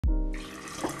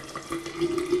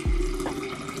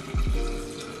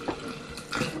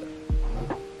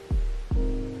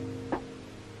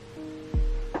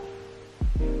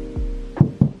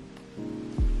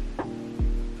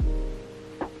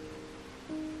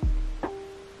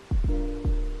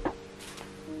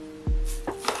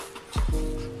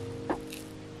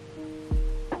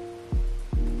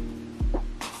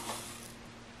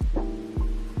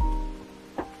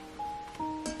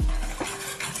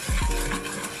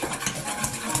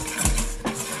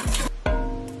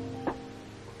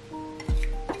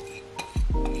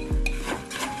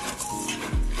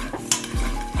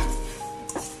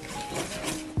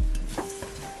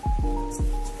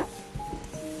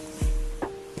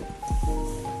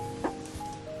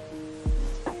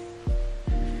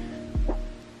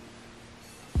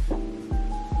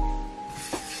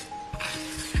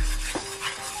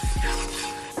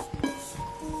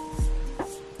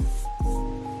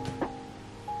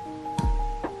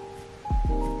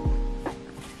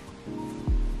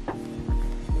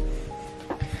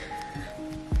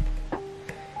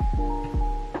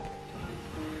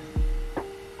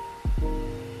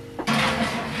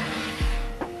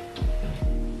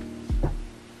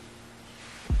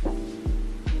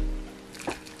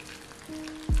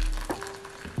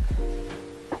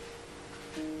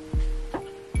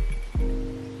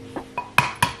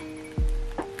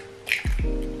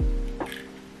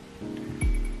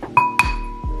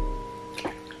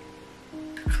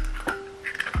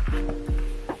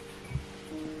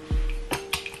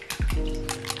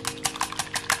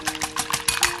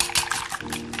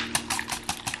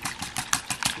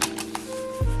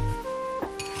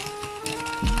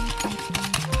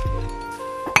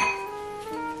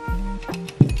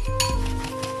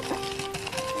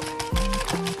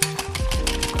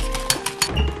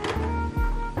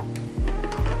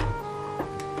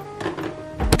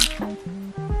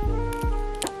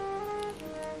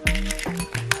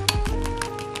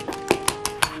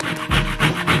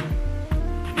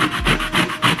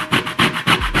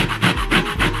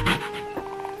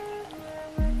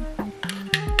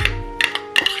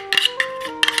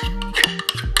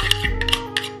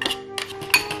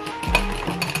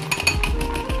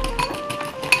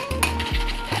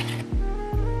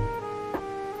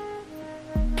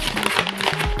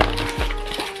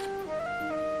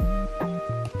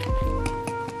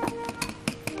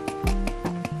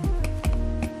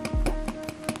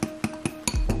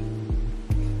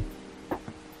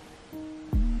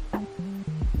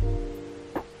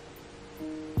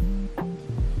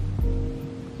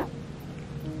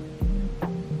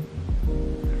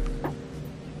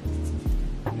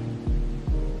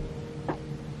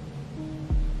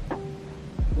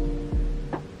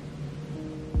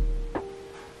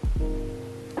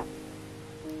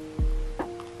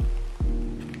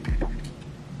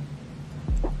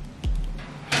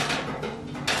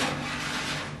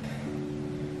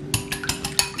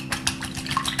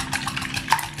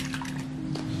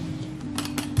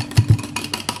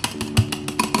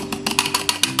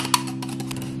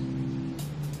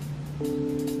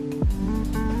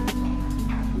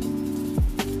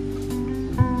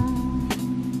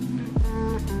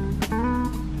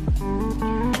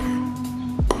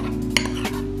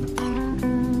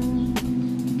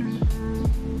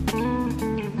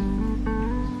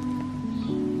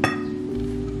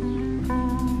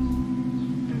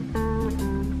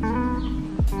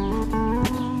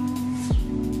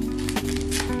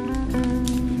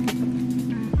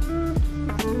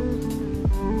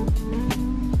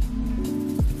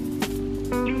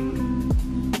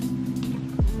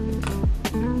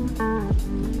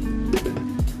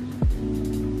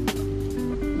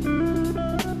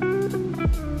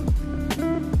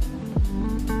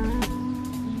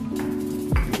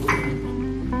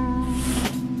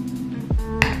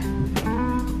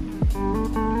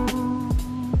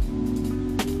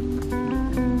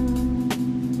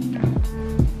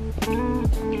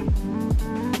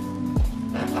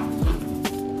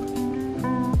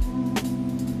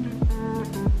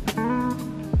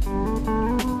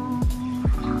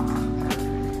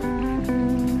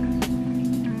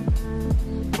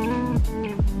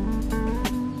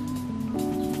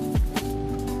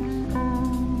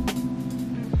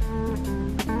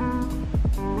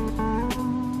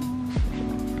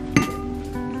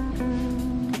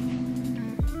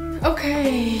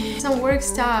Okay, some work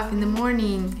stuff in the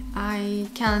morning. I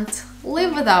can't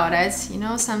live without it, you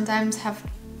know, sometimes have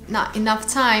not enough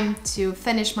time to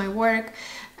finish my work,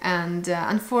 and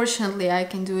unfortunately I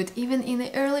can do it even in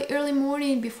the early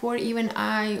morning before even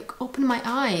I open my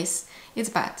eyes. It's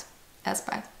bad, that's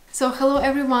bad. So hello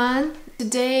everyone,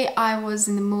 today I was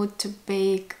in the mood to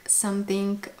bake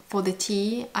something for the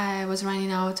tea. I was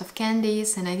running out of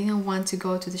candies and I didn't want to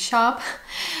go to the shop,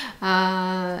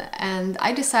 and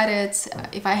I decided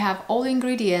if I have all the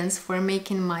ingredients for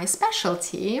making my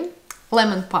specialty,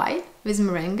 lemon pie with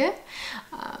meringue,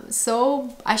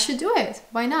 so I should do it.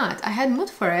 Why not? I had mood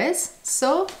for it,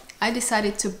 so I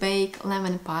decided to bake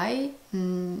lemon pie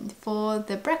for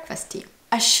the breakfast tea.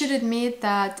 I should admit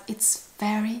that it's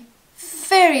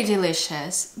very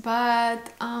delicious,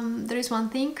 but there is one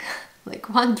thing, like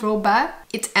one drawback: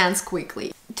 it ends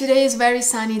quickly. Today is very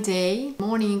sunny day.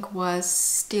 Morning was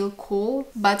still cool,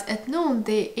 but at noon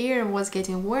the air was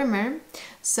getting warmer,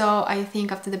 so I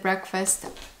think after the breakfast,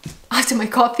 after my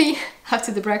coffee,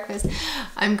 after the breakfast,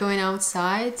 I'm going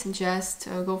outside and just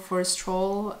go for a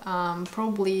stroll,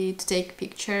 probably to take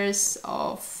pictures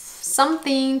of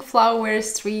something,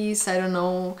 flowers, trees, I don't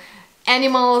know,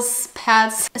 animals,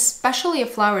 pets, especially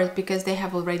flowers because they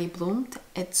have already bloomed.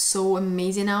 It's so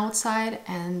amazing outside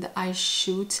and I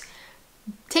should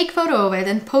take photo of it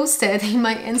and post it in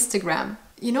my Instagram.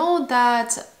 You know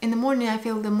that in the morning I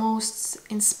feel the most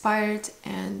inspired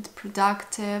and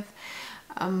productive.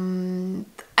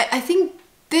 I think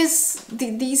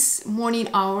these morning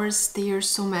hours, they are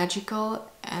so magical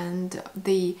and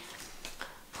they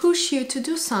push you to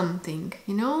do something,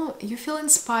 you know, you feel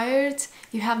inspired,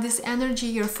 you have this energy,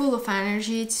 you're full of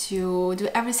energy to do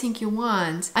everything you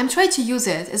want. I'm trying to use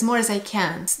it as more as I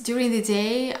can. During the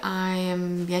day I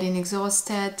am getting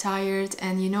exhausted, tired,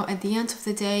 and you know, at the end of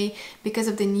the day, because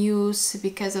of the news,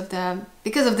 because of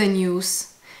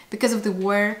the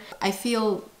war, I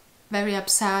feel very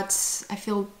upset. I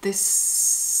feel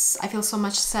so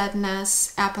much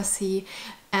sadness, apathy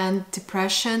and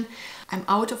depression. I'm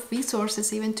out of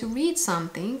resources even to read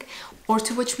something or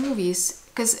to watch movies,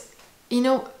 because, you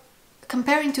know,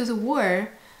 comparing to the war,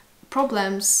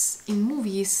 problems in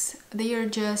movies, they are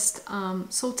just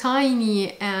so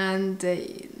tiny and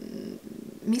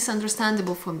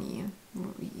misunderstandable for me.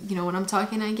 You know what I'm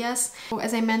talking, I guess.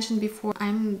 As I mentioned before,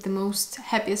 I'm the most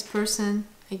happiest person,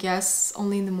 I guess,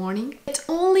 only in the morning. It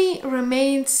only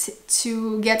remains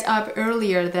to get up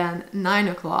earlier than 9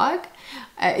 o'clock.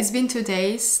 It's been 2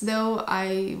 days though.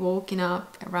 I woken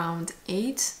up around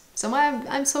 8, so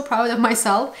I'm so proud of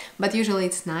myself, but usually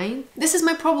it's 9. This is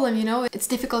my problem, you know, it's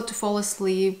difficult to fall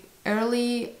asleep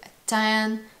early at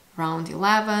 10, around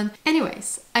 11.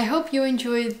 Anyways, I hope you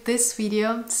enjoyed this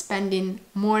video, spending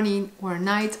morning or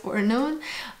night or noon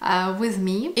with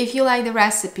me. If you like the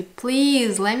recipe,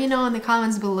 please let me know in the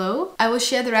comments below. I will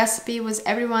share the recipe with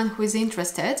everyone who is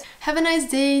interested. Have a nice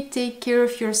day, take care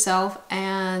of yourself,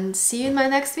 and see you in my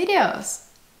next videos.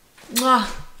 Mwah!